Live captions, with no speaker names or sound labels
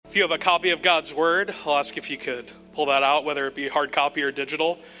If you have a copy of God's Word, I'll ask if you could pull that out, whether it be hard copy or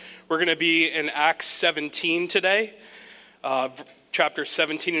digital. We're going to be in Acts 17 today, chapters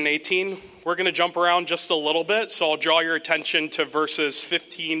 17 and 18. We're going to jump around just a little bit, so I'll draw your attention to verses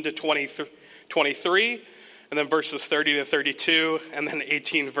 15 to 23, and then verses 30 to 32, and then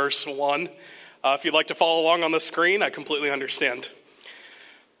 18 verse 1. If you'd like to follow along on the screen, I completely understand.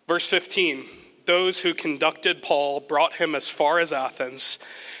 Verse 15, those who conducted Paul brought him as far as Athens,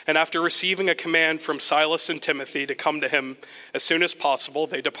 and after receiving a command from Silas and Timothy to come to him as soon as possible,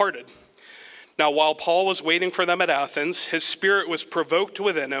 they departed. Now, while Paul was waiting for them at Athens, his spirit was provoked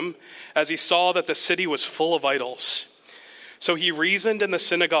within him as he saw that the city was full of idols. So he reasoned in the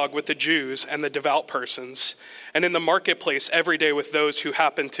synagogue with the Jews and the devout persons, and in the marketplace every day with those who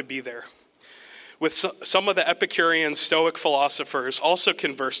happened to be there. With some of the Epicurean Stoic philosophers also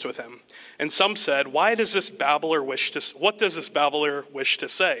conversed with him, and some said, what does this babbler wish to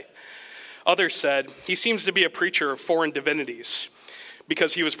say? Others said, he seems to be a preacher of foreign divinities,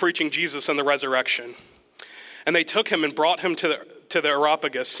 because he was preaching Jesus and the resurrection. And they took him and brought him to the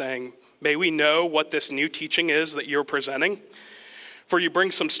Areopagus, saying, may we know what this new teaching is that you're presenting? For you bring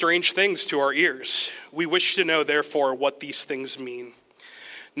some strange things to our ears. We wish to know, therefore, what these things mean.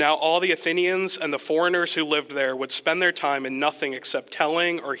 Now all the Athenians and the foreigners who lived there would spend their time in nothing except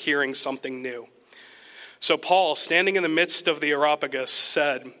telling or hearing something new. So Paul, standing in the midst of the Areopagus,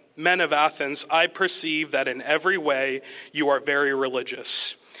 said, men of Athens, I perceive that in every way you are very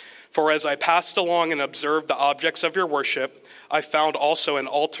religious. For as I passed along and observed the objects of your worship, I found also an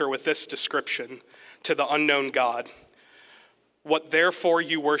altar with this description, to the unknown God. What therefore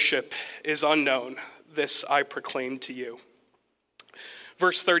you worship is unknown. This I proclaim to you.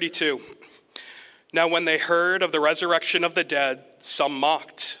 Verse 32, now when they heard of the resurrection of the dead, some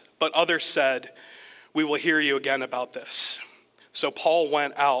mocked, but others said, we will hear you again about this. So Paul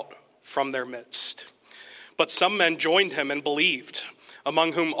went out from their midst. But some men joined him and believed,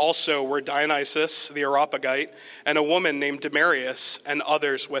 among whom also were Dionysius the Areopagite, and a woman named Damaris, and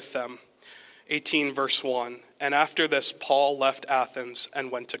others with them. 18 verse 1, and after this Paul left Athens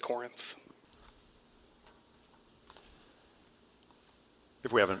and went to Corinth.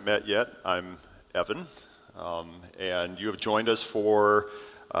 If we haven't met yet, I'm Evan, and you have joined us for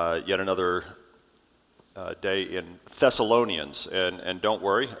yet another day in Thessalonians. And don't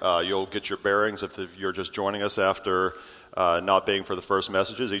worry, you'll get your bearings if you're just joining us after not being for the first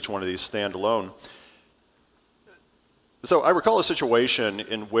messages. Each one of these stand alone. So I recall a situation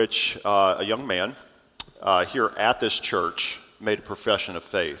in which a young man here at this church made a profession of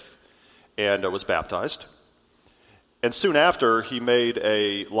faith and was baptized. And soon after, he made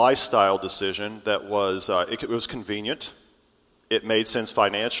a lifestyle decision that was, it was convenient. It made sense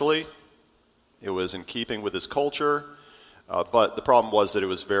financially. It was in keeping with his culture. But the problem was that it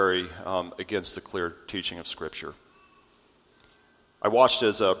was very against the clear teaching of Scripture. I watched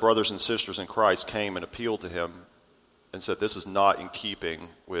as brothers and sisters in Christ came and appealed to him and said, this is not in keeping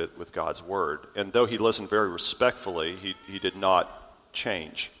with God's Word. And though he listened very respectfully, he did not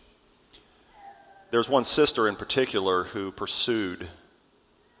change. There's one sister in particular who pursued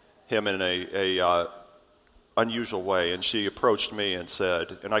him in a unusual way, and she approached me and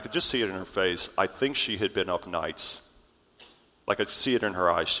said, and I could just see it in her face, I think she had been up nights. Like I could see it in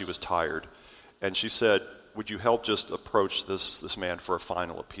her eyes, she was tired. And she said, would you help just approach this man for a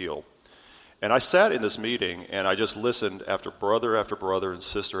final appeal? And I sat in this meeting, and I just listened after brother and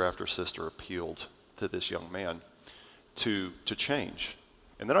sister after sister appealed to this young man to change.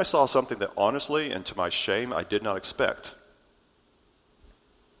 And then I saw something that honestly, and to my shame, I did not expect.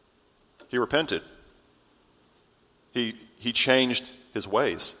 He repented. He changed his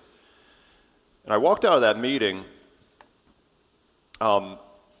ways. And I walked out of that meeting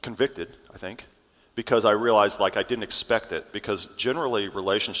convicted, I think, because I realized I didn't expect it, because generally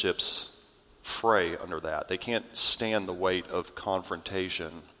relationships fray under that. They can't stand the weight of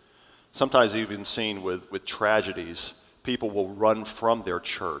confrontation. Sometimes even seen with tragedies, people will run from their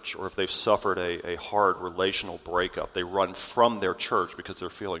church, or if they've suffered a hard relational breakup, they run from their church because they're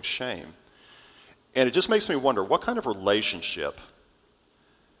feeling shame. And it just makes me wonder, what kind of relationship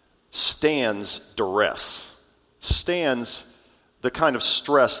stands duress, stands the kind of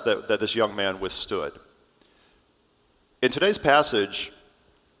stress that this young man withstood? In today's passage,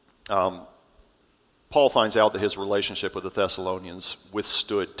 Paul finds out that his relationship with the Thessalonians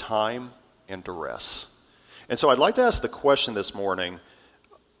withstood time and duress. And so I'd like to ask the question this morning,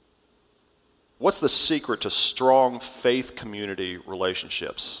 what's the secret to strong faith community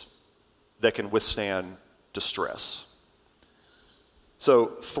relationships that can withstand distress? So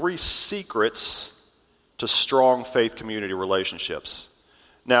 3 secrets to strong faith community relationships.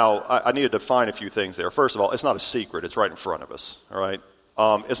 Now, I need to define a few things there. First of all, it's not a secret. It's right in front of us, all right?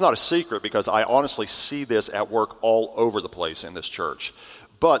 It's not a secret because I honestly see this at work all over the place in this church.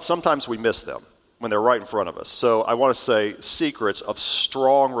 But sometimes we miss them when they're right in front of us. So I want to say secrets of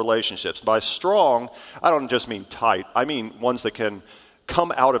strong relationships. By strong, I don't just mean tight. I mean ones that can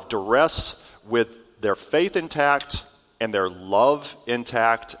come out of duress with their faith intact and their love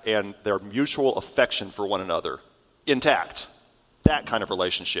intact and their mutual affection for one another intact. That kind of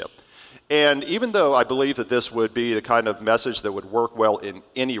relationship. And even though I believe that this would be the kind of message that would work well in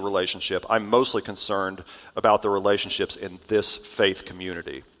any relationship, I'm mostly concerned about the relationships in this faith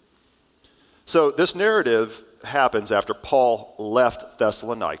community. So this narrative happens after Paul left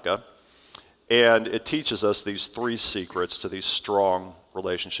Thessalonica, and it teaches us these three secrets to these strong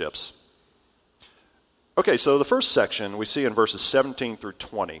relationships. Okay, so the first section we see in verses 17 through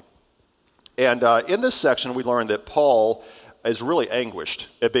 20. And in this section we learn that Paul is really anguished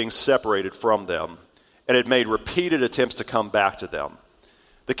at being separated from them and had made repeated attempts to come back to them.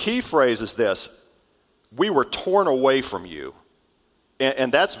 The key phrase is this: we were torn away from you.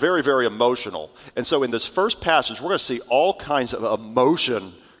 And that's very, very emotional. And so in this first passage, we're going to see all kinds of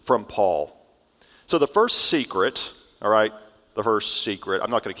emotion from Paul. So the first secret, all right, the first secret,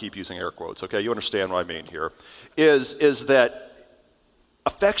 I'm not going to keep using air quotes, okay? You understand what I mean here, is that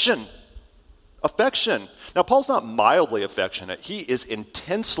affection. Affection. Now, Paul's not mildly affectionate. He is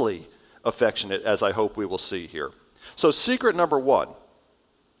intensely affectionate, as I hope we will see here. So secret number one,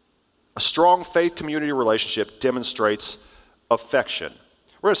 a strong faith community relationship demonstrates affection.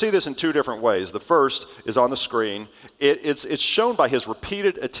 We're going to see this in two different ways. The first is on the screen. It's shown by his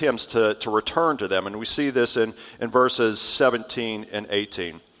repeated attempts to return to them, and we see this in verses 17 and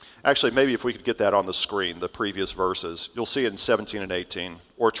 18. Actually, maybe if we could get that on the screen, the previous verses. You'll see it in 17 and 18,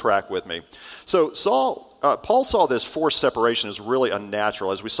 or track with me. So Paul saw this forced separation as really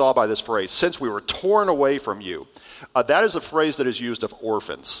unnatural, as we saw by this phrase, since we were torn away from you. That is a phrase that is used of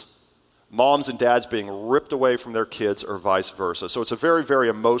orphans. Moms and dads being ripped away from their kids or vice versa. So it's a very, very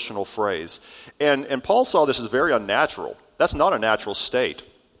emotional phrase. And Paul saw this as very unnatural. That's not a natural state.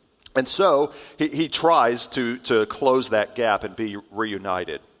 And so he tries to close that gap and be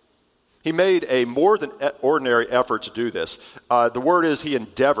reunited. He made a more than ordinary effort to do this. The word is he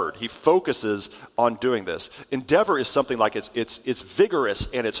endeavored. He focuses on doing this. Endeavor is something like it's vigorous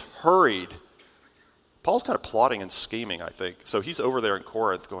and it's hurried. Paul's kind of plotting and scheming, I think. So he's over there in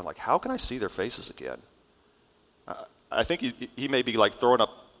Corinth going like, how can I see their faces again? I think he may be like throwing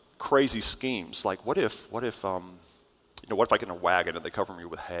up crazy schemes. Like, what if I get in a wagon and they cover me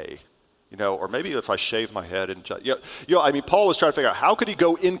with hay? Or maybe if I shave my head and Paul was trying to figure out how could he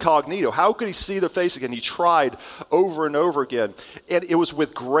go incognito? How could he see their face again? He tried over and over again. And it was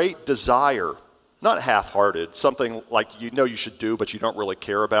with great desire, not half-hearted, something like you should do but you don't really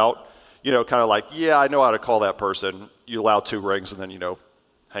care about. Kind of like, yeah, I know how to call that person. You allow 2 rings and then,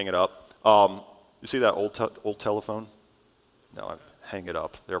 hang it up. You see that old telephone? No, hang it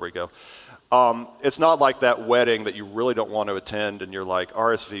up. There we go. It's not like that wedding that you really don't want to attend and you're like,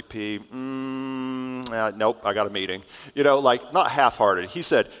 RSVP, nope, I got a meeting. Not half-hearted. He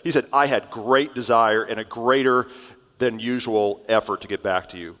said, I had great desire and a greater than usual effort to get back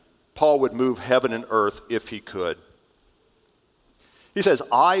to you. Paul would move heaven and earth if he could. He says,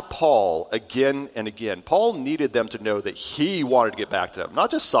 I, Paul, again and again. Paul needed them to know that he wanted to get back to them.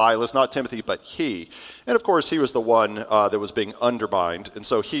 Not just Silas, not Timothy, but he. And of course, he was the one that was being undermined. And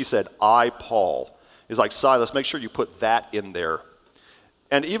so he said, I, Paul. He's like, Silas, make sure you put that in there.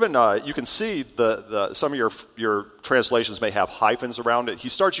 And even you can see some of your translations may have hyphens around it. He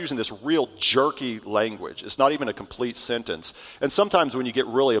starts using this real jerky language. It's not even a complete sentence. And sometimes when you get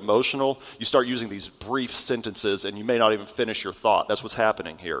really emotional, you start using these brief sentences and you may not even finish your thought. That's what's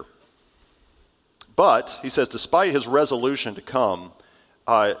happening here. But, he says, despite his resolution to come,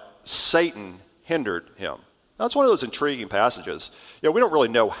 Satan hindered him. Now, it's one of those intriguing passages. We don't really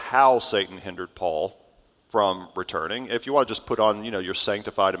know how Satan hindered Paul from returning. If you want to just put on, your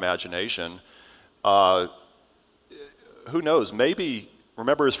sanctified imagination, who knows? Maybe,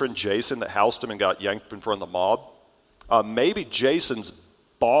 remember his friend Jason that housed him and got yanked in front of the mob? Maybe Jason's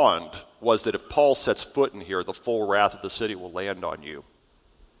bond was that if Paul sets foot in here, the full wrath of the city will land on you.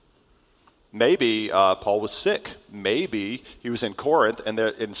 Maybe Paul was sick. Maybe he was in Corinth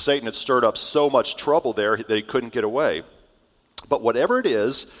and Satan had stirred up so much trouble there that he couldn't get away. But whatever it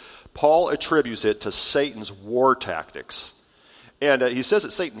is, Paul attributes it to Satan's war tactics. And he says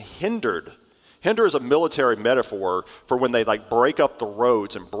that Satan hindered. Hinder is a military metaphor for when they break up the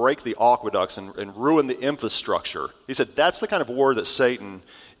roads and break the aqueducts and ruin the infrastructure. He said that's the kind of war that Satan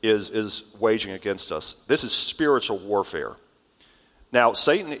is waging against us. This is spiritual warfare. Now,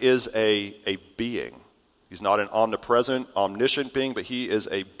 Satan is a being. He's not an omnipresent, omniscient being, but he is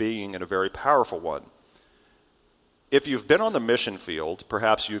a being and a very powerful one. If you've been on the mission field,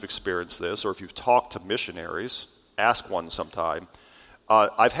 perhaps you've experienced this, or if you've talked to missionaries, ask one sometime.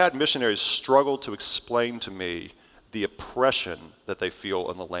 I've had missionaries struggle to explain to me the oppression that they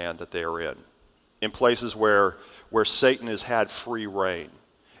feel in the land that they are in places where Satan has had free reign.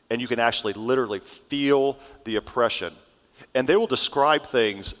 And you can actually literally feel the oppression. And they will describe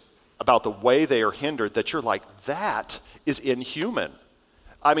things about the way they are hindered that you're like, that is inhuman.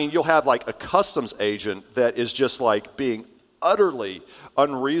 I mean, you'll have like a customs agent that is just like being utterly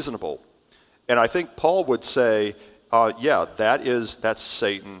unreasonable. And I think Paul would say, that's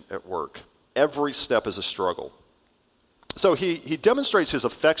Satan at work. Every step is a struggle. So he demonstrates his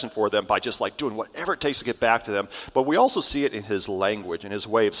affection for them by just like doing whatever it takes to get back to them. But we also see it in his language, in his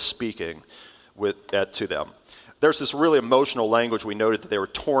way of speaking to them. There's this really emotional language. We noted that they were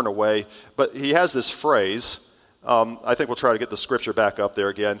torn away. But he has this phrase. I think we'll try to get the scripture back up there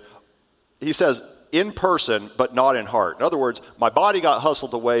again. He says, in person, but not in heart. In other words, my body got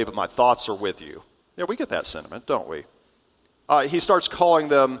hustled away, but my thoughts are with you. Yeah, we get that sentiment, don't we? He starts calling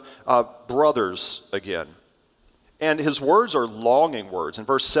them brothers again. And his words are longing words. In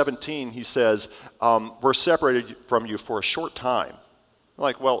verse 17, he says, we're separated from you for a short time.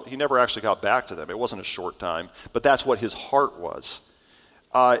 Like, well, he never actually got back to them. It wasn't a short time, but that's what his heart was.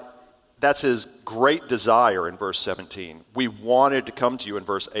 That's his great desire in verse 17. We wanted to come to you in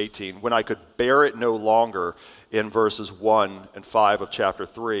verse 18. When I could bear it no longer in verses 1 and 5 of chapter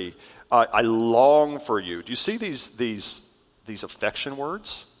 3. I long for you. Do you see these affection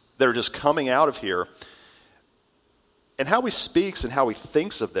words that are just coming out of here? And how he speaks and how he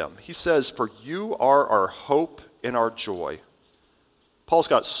thinks of them. He says, for you are our hope and our joy. Paul's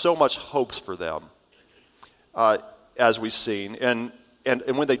got so much hopes for them, as we've seen. And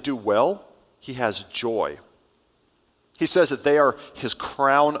when they do well, he has joy. He says that they are his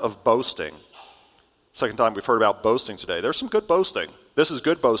crown of boasting. Second time we've heard about boasting today. There's some good boasting. This is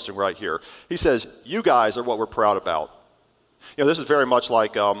good boasting right here. He says, you guys are what we're proud about. You know, this is very much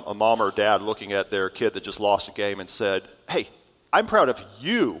like a mom or dad looking at their kid that just lost a game and said, hey, I'm proud of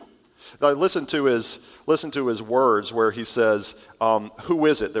you. Now, listen to his words where he says, who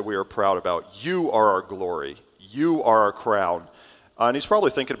is it that we are proud about? You are our glory. You are our crown. And he's probably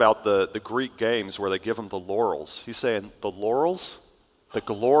thinking about the Greek games where they give him the laurels. He's saying, the laurels, the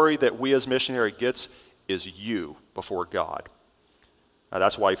glory that we as missionary gets is you before God. Now,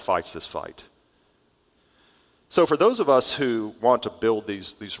 that's why he fights this fight. So for those of us who want to build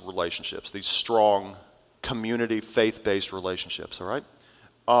these relationships, these strong community, faith-based relationships, all right?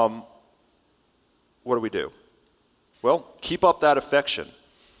 What do? Well, keep up that affection.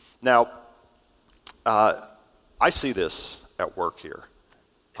 Now, I see this at work here.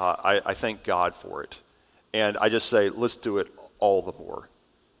 I thank God for it. And I just say, let's do it all the more.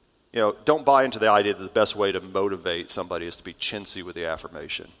 You know, don't buy into the idea that the best way to motivate somebody is to be chintzy with the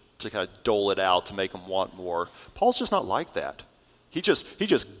affirmation, to kind of dole it out to make them want more. Paul's just not like that. He just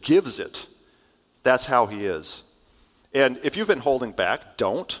gives it. That's how he is. And if you've been holding back,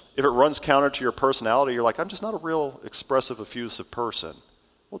 don't. If it runs counter to your personality, you're like, I'm just not a real expressive, effusive person.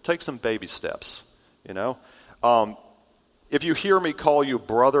 Well, take some baby steps, you know. If you hear me call you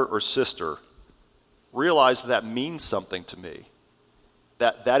brother or sister, realize that means something to me.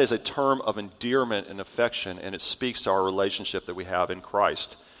 That is a term of endearment and affection, and it speaks to our relationship that we have in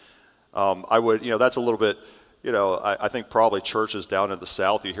Christ. That's a little bit, I think probably churches down in the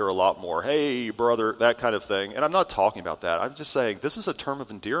South, you hear a lot more, hey, brother, that kind of thing. And I'm not talking about that. I'm just saying this is a term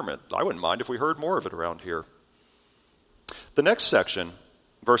of endearment. I wouldn't mind if we heard more of it around here. The next section,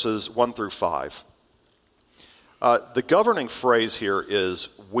 verses 1 through 5. The governing phrase here is,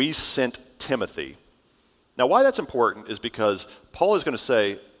 we sent Timothy. Now, why that's important is because Paul is going to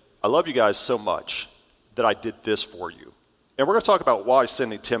say, I love you guys so much that I did this for you. And we're going to talk about why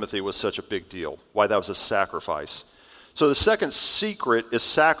sending Timothy was such a big deal, why that was a sacrifice. So the second secret is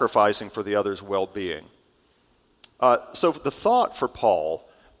sacrificing for the other's well-being. So the thought for Paul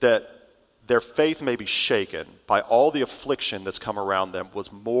that their faith may be shaken by all the affliction that's come around them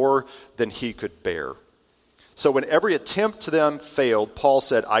was more than he could bear. So when every attempt to them failed, Paul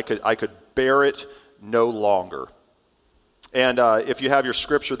said, I could bear it no longer. And if you have your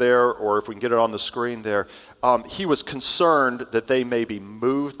scripture there, or if we can get it on the screen there, he was concerned that they may be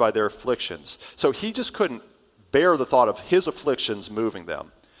moved by their afflictions. So he just couldn't bear the thought of his afflictions moving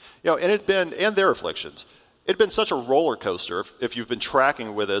them. And their afflictions. It had been such a roller coaster. If you've been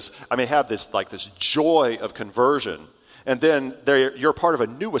tracking with us, have this joy of conversion. And then you're part of a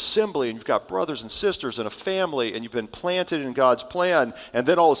new assembly, and you've got brothers and sisters and a family, and you've been planted in God's plan. And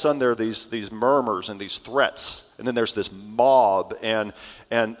then all of a sudden there are these murmurs and these threats. And then there's this mob, and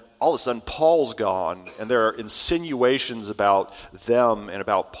all of a sudden Paul's gone, and there are insinuations about them and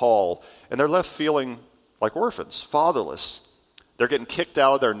about Paul. And they're left feeling like orphans, fatherless. They're getting kicked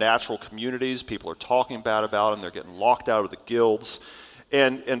out of their natural communities. People are talking bad about them. They're getting locked out of the guilds.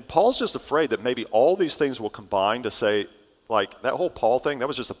 And Paul's just afraid that maybe all these things will combine to say, like, that whole Paul thing, that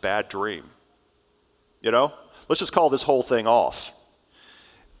was just a bad dream. You know? Let's just call this whole thing off.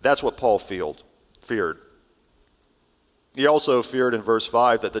 That's what Paul feared. He also feared in verse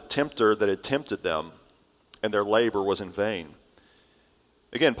 5 that the tempter that had tempted them and their labor was in vain.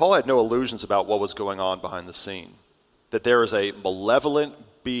 Again, Paul had no illusions about what was going on behind the scene, that there is a malevolent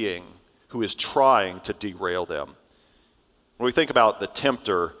being who is trying to derail them. When we think about the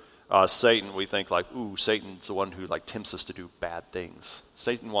tempter, Satan, we think like, ooh, Satan's the one who like tempts us to do bad things.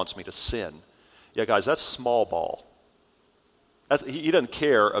 Satan wants me to sin. Yeah, guys, that's small ball. He doesn't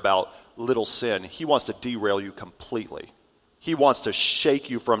care about little sin. He wants to derail you completely. He wants to shake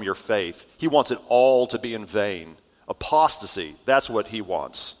you from your faith. He wants it all to be in vain. Apostasy, that's what he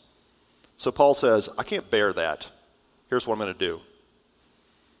wants. So Paul says, I can't bear that. Here's what I'm going to do.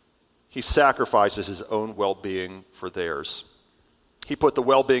 He sacrifices his own well-being for theirs. He put the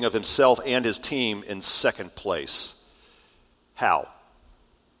well-being of himself and his team in second place. How?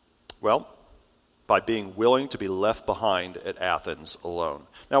 Well, by being willing to be left behind at Athens alone.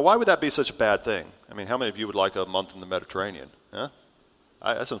 Now, why would that be such a bad thing? I mean, how many of you would like a month in the Mediterranean? Huh?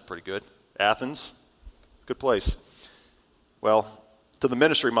 That sounds pretty good. Athens, good place. Well, to the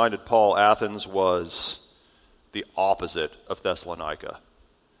ministry-minded Paul, Athens was the opposite of Thessalonica.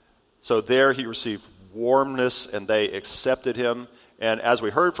 So there he received warmness, and they accepted him. And as we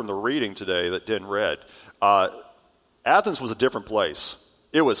heard from the reading today that Den read, Athens was a different place.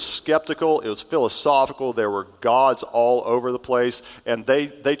 It was skeptical. It was philosophical. There were gods all over the place, and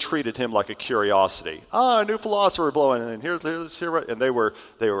they treated him like a curiosity. A new philosopher blowing, and here's and they were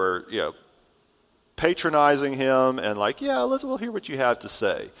patronizing him and like, yeah, we'll hear what you have to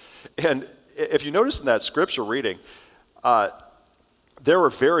say. And if you notice in that scripture reading, there were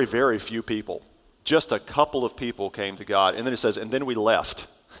very, very few people. Just a couple of people came to God, and then it says, and then we left.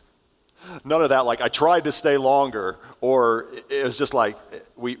 None of that, like, I tried to stay longer, or it was just like,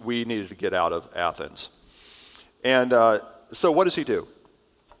 we needed to get out of Athens. And so what does he do?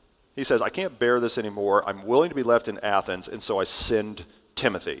 He says, I can't bear this anymore. I'm willing to be left in Athens, and so I send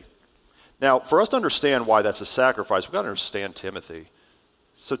Timothy. Now, for us to understand why that's a sacrifice, we've got to understand Timothy.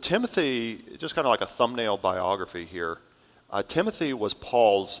 So Timothy, just kind of like a thumbnail biography here, Timothy was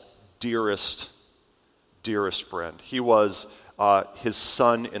Paul's dearest friend. He was his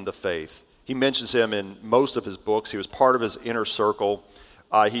son in the faith. He mentions him in most of his books. He was part of his inner circle.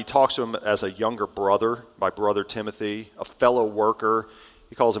 He talks to him as a younger brother, my brother Timothy, a fellow worker.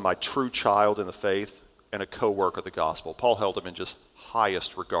 He calls him my true child in the faith, and a co-worker of the gospel. Paul held him in just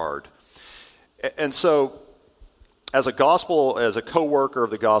highest regard. And so, as a co-worker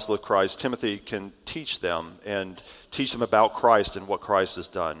of the gospel of Christ, Timothy can teach them about Christ and what Christ has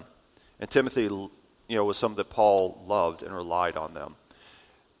done. And Timothy, was someone that Paul loved and relied on them.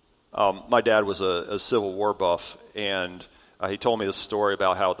 My dad was a Civil War buff, and he told me this story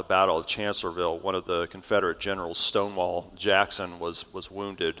about how at the Battle of Chancellorsville, one of the Confederate generals, Stonewall Jackson, was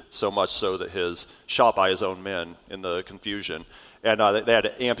wounded, so much so that shot by his own men in the confusion. And they had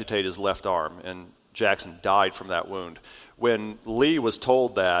to amputate his left arm, and Jackson died from that wound. When Lee was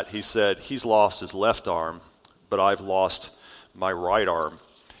told that, he said, he's lost his left arm, but I've lost my right arm.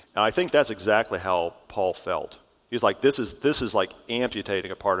 And I think that's exactly how Paul felt. He's like, this is like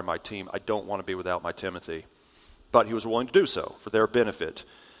amputating a part of my team. I don't want to be without my Timothy. But he was willing to do so for their benefit.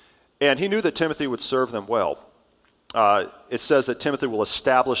 And he knew that Timothy would serve them well. It says that Timothy will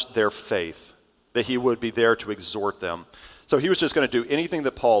establish their faith, that he would be there to exhort them. So he was just going to do anything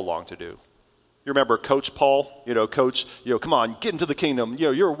that Paul longed to do. You remember Coach Paul? Coach, come on, get into the kingdom.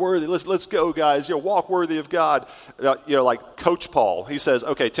 You're worthy. Let's go, guys. Walk worthy of God. Like Coach Paul. He says,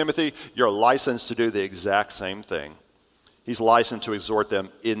 okay, Timothy, you're licensed to do the exact same thing. He's licensed to exhort them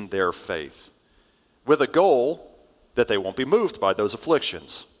in their faith, with a goal that they won't be moved by those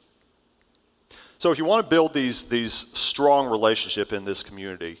afflictions. So if you want to build these strong relationships in this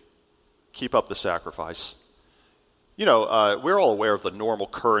community, keep up the sacrifice. We're all aware of the normal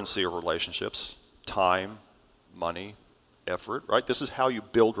currency of relationships: time, money, effort, right? This is how you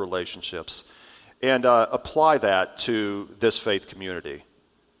build relationships. And apply that to this faith community.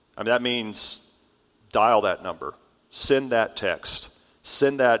 I mean, that means dial that number, send that text,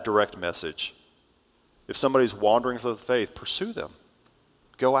 send that direct message. If somebody's wandering from the faith, pursue them.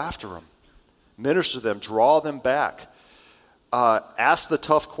 Go after them. Minister to them. Draw them back. Ask the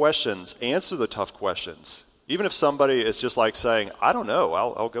tough questions. Answer the tough questions. Even if somebody is just like saying, I don't know,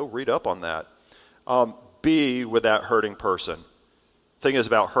 I'll go read up on that. Be with that hurting person. The thing is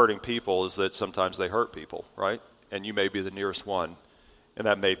about hurting people is that sometimes they hurt people, right? And you may be the nearest one, and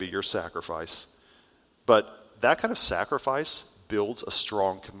that may be your sacrifice. But that kind of sacrifice builds a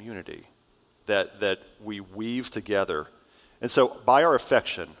strong community that we weave together. And so by our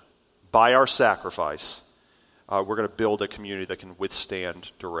affection, by our sacrifice, we're going to build a community that can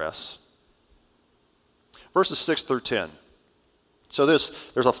withstand duress. Verses 6 through 10. So there's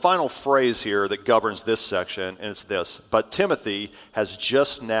a final phrase here that governs this section, and it's this: but Timothy has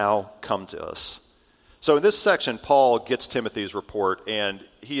just now come to us. So in this section, Paul gets Timothy's report, and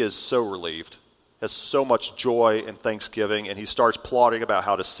he is so relieved, has so much joy and thanksgiving, and he starts plotting about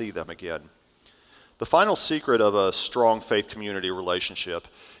how to see them again. The final secret of a strong faith community relationship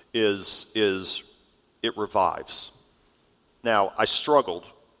is it revives. Now, I struggled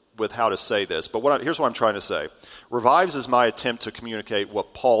with how to say this, but here's what I'm trying to say. Revives is my attempt to communicate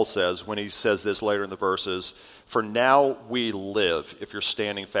what Paul says when he says this later in the verses: for now we live if you're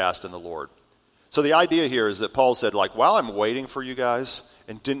standing fast in the Lord. So the idea here is that Paul said, like, while I'm waiting for you guys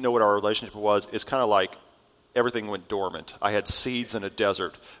and didn't know what our relationship was, it's kind of like everything went dormant. I had seeds in a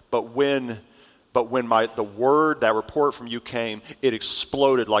desert. But when the word, that report from you came, it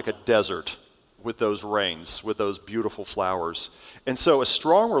exploded like a desert with those rains, with those beautiful flowers. And so a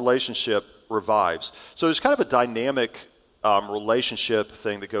strong relationship revives. So there's kind of a dynamic relationship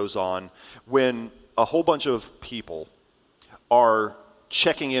thing that goes on when a whole bunch of people are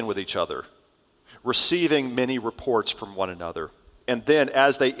checking in with each other, receiving many reports from one another. And then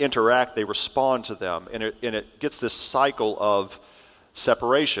as they interact, they respond to them. And it gets this cycle of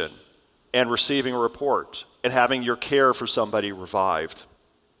separation and receiving a report and having your care for somebody revived,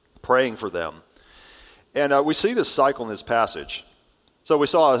 praying for them. And we see this cycle in this passage. So we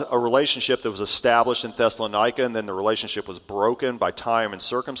saw a relationship that was established in Thessalonica, and then the relationship was broken by time and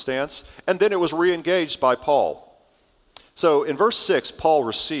circumstance, and then it was re-engaged by Paul. So in verse 6, Paul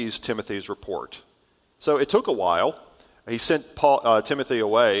receives Timothy's report. So it took a while. He sent Timothy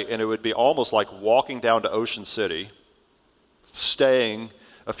away, and it would be almost like walking down to Ocean City, staying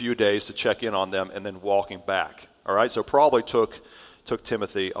a few days to check in on them, and then walking back. All right, so probably took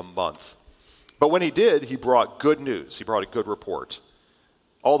Timothy a month. But when he did, he brought good news. He brought a good report.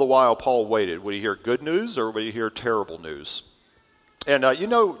 All the while, Paul waited. Would he hear good news or would he hear terrible news? And you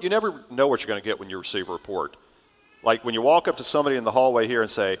never know what you're going to get when you receive a report. Like when you walk up to somebody in the hallway here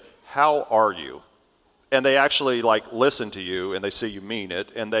and say, "How are you?" And they actually listen to you and they see you mean it,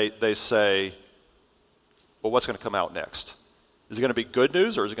 and they say, "Well, what's going to come out next? Is it going to be good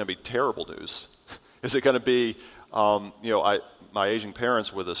news or is it going to be terrible news? Is it going to be, my aging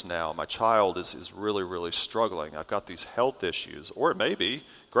parents with us now. My child is really, really struggling. I've got these health issues." Or it may be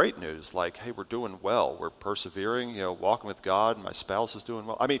great news, like, "Hey, we're doing well. We're persevering, walking with God. And my spouse is doing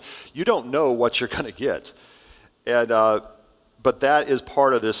well." I mean, you don't know what you're going to get. And but that is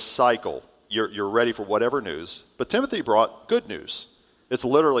part of this cycle. You're ready for whatever news. But Timothy brought good news. It's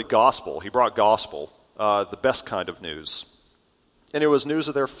literally gospel. He brought gospel, the best kind of news. And it was news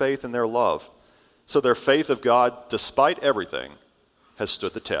of their faith and their love. So their faith of God, despite everything, has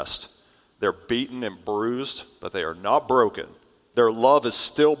stood the test. They're beaten and bruised, but they are not broken. Their love is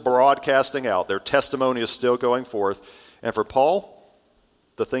still broadcasting out. Their testimony is still going forth. And for Paul,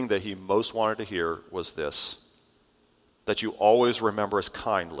 the thing that he most wanted to hear was this: that you always remember us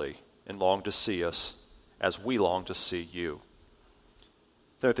kindly and long to see us as we long to see you.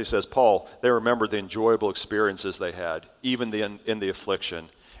 Timothy says, Paul, they remembered the enjoyable experiences they had, even in the affliction,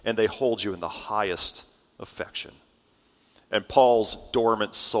 and they hold you in the highest affection. And Paul's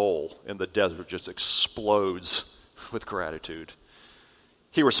dormant soul in the desert just explodes with gratitude.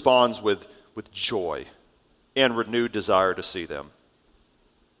 He responds with joy and renewed desire to see them.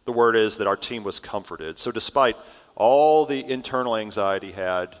 The word is that our team was comforted. So despite all the internal anxiety he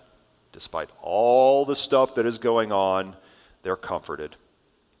had, despite all the stuff that is going on, they're comforted.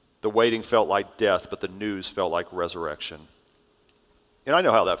 The waiting felt like death, but the news felt like resurrection. And I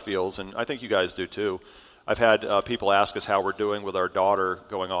know how that feels, and I think you guys do too. I've had people ask us how we're doing with our daughter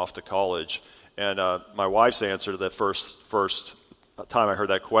going off to college. And my wife's answer to the first time I heard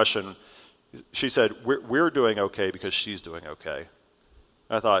that question, she said, we're doing okay because she's doing okay.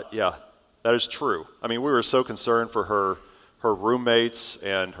 And I thought, yeah, that is true. I mean, we were so concerned for her roommates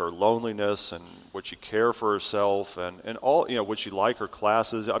and her loneliness, and would she care for herself, and all, would she like her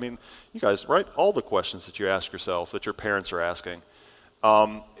classes? I mean, you guys, right? All the questions that you ask yourself, that your parents are asking.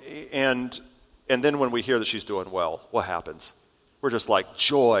 And And then when we hear that she's doing well, what happens? We're just like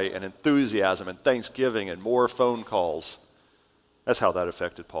joy and enthusiasm and thanksgiving and more phone calls. That's how that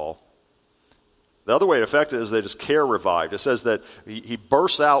affected Paul. The other way it affected is that his care revived. It says that he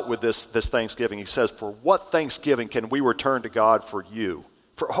bursts out with this thanksgiving. He says, for what thanksgiving can we return to God for you,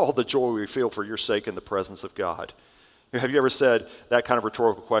 for all the joy we feel for your sake in the presence of God? Have you ever said that kind of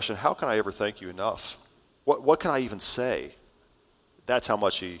rhetorical question, how can I ever thank you enough? What can I even say? That's how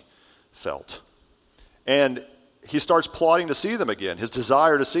much he felt. And he starts plotting to see them again, his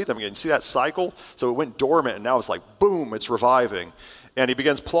desire to see them again. You see that cycle? So it went dormant, and now it's like, boom, it's reviving. And he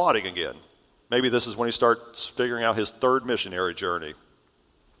begins plotting again. Maybe this is when he starts figuring out his third missionary journey.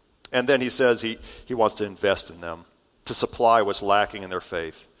 And then he says he wants to invest in them, to supply what's lacking in their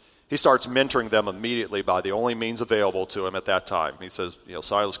faith. He starts mentoring them immediately by the only means available to him at that time. He says,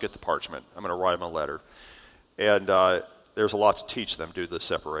 Silas, get the parchment. I'm going to write him a letter. And there's a lot to teach them due to the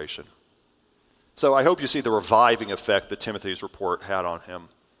separation. So I hope you see the reviving effect that Timothy's report had on him.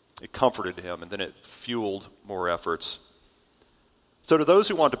 It comforted him, and then it fueled more efforts. So to those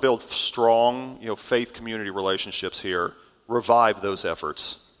who want to build strong, faith community relationships here, revive those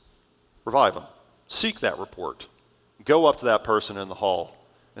efforts. Revive them. Seek that report. Go up to that person in the hall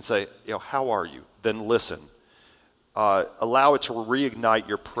and say, how are you? Then listen. Allow it to reignite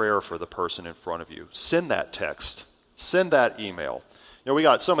your prayer for the person in front of you. Send that text. Send that email. We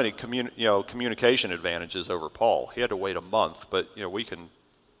got so many communication advantages over Paul. He had to wait a month, but we can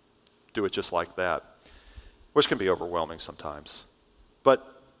do it just like that, which can be overwhelming sometimes.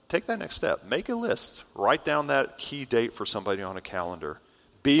 But take that next step. Make a list. Write down that key date for somebody on a calendar.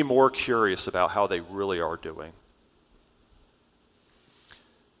 Be more curious about how they really are doing.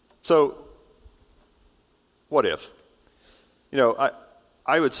 So, what if?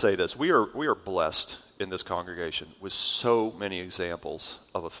 I would say this. We are blessed in this congregation with so many examples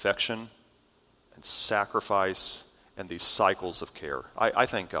of affection and sacrifice and these cycles of care. I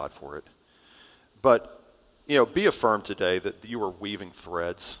thank God for it. But be affirmed today that you are weaving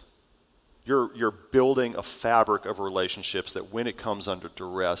threads. You're building a fabric of relationships that when it comes under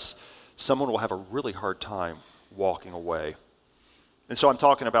duress, someone will have a really hard time walking away. And so I'm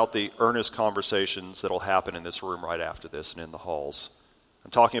talking about the earnest conversations that will happen in this room right after this and in the halls.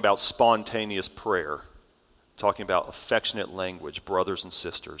 I'm talking about spontaneous prayer. I'm talking about affectionate language, brothers and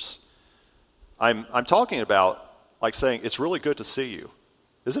sisters. I'm talking about like saying, it's really good to see you.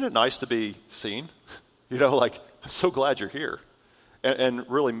 Isn't it nice to be seen? I'm so glad you're here. And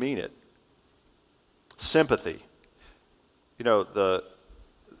really mean it. Sympathy. The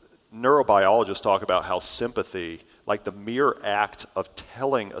neurobiologists talk about how sympathy, like the mere act of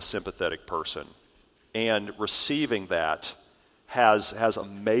telling a sympathetic person and receiving that has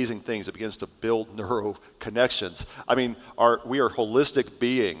amazing things. It begins to build neuro connections. We are holistic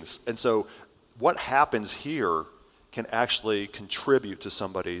beings. And so what happens here can actually contribute to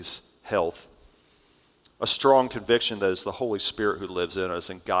somebody's health. A strong conviction that it's the Holy Spirit who lives in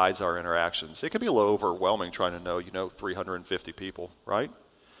us and guides our interactions. It can be a little overwhelming trying to know, 350 people, right?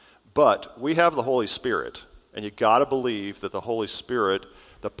 But we have the Holy Spirit, and you got to believe that the Holy Spirit,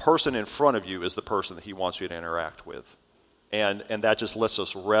 the person in front of you, is the person that he wants you to interact with. And that just lets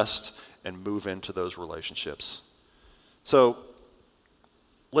us rest and move into those relationships. So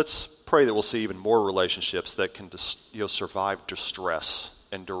let's pray that we'll see even more relationships that can survive distress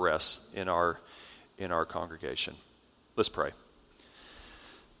and duress in our congregation. Let's pray.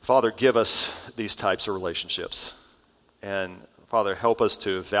 Father, give us these types of relationships. And Father, help us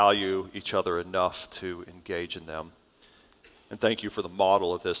to value each other enough to engage in them. And thank you for the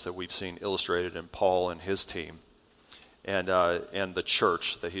model of this that we've seen illustrated in Paul and his team and the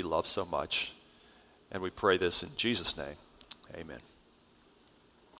church that he loves so much. And we pray this in Jesus' name. Amen.